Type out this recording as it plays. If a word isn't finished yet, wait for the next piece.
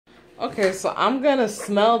Okay, so I'm gonna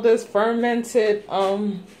smell this fermented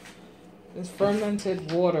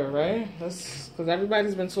water, right? That's because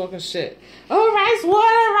everybody's been talking shit. Oh, rice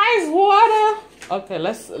water. Okay,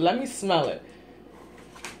 let me smell it.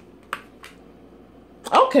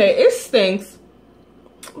 Okay, it stinks,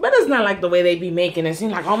 but it's not like the way they be making it seem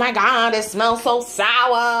like, oh my god, it smells so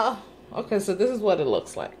sour. Okay, so this is what it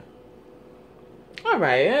looks like. All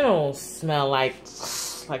right, it don't smell like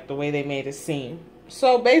the way they made it seem.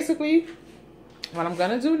 So basically, what I'm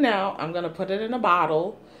gonna do now, I'm gonna put it in a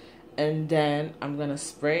bottle, and then I'm gonna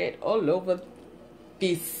spray it all over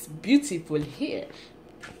this beautiful hair.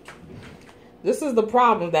 This is the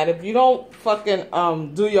problem, that if you don't fucking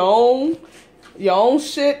do your own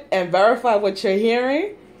shit and verify what you're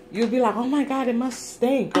hearing, you'll be like, oh my god, it must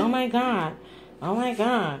stink. Oh my god. Oh my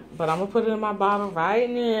god. But I'm gonna put it in my bottle right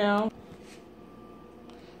now.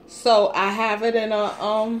 So I have it in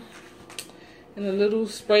a little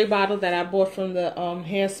spray bottle that I bought from the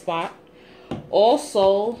hair spot.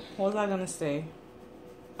 Also, what was I gonna say?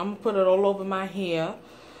 I'm gonna put it all over my hair.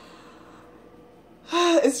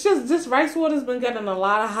 It's just this rice water's been getting a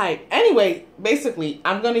lot of hype. Anyway, basically,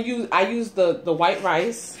 I use the white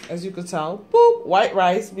rice, as you could tell. Boop, white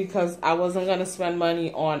rice, because I wasn't gonna spend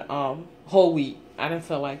money on whole wheat. I didn't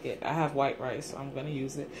feel like it. I have white rice, so I'm gonna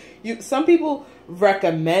use it. Some people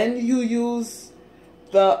recommend you use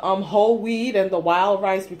the whole wheat and the wild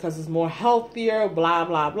rice because it's more healthier, blah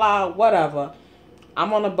blah blah, whatever.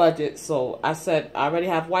 I'm on a budget, so I said I already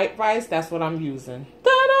have white rice. That's what I'm using.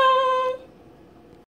 Ta-da!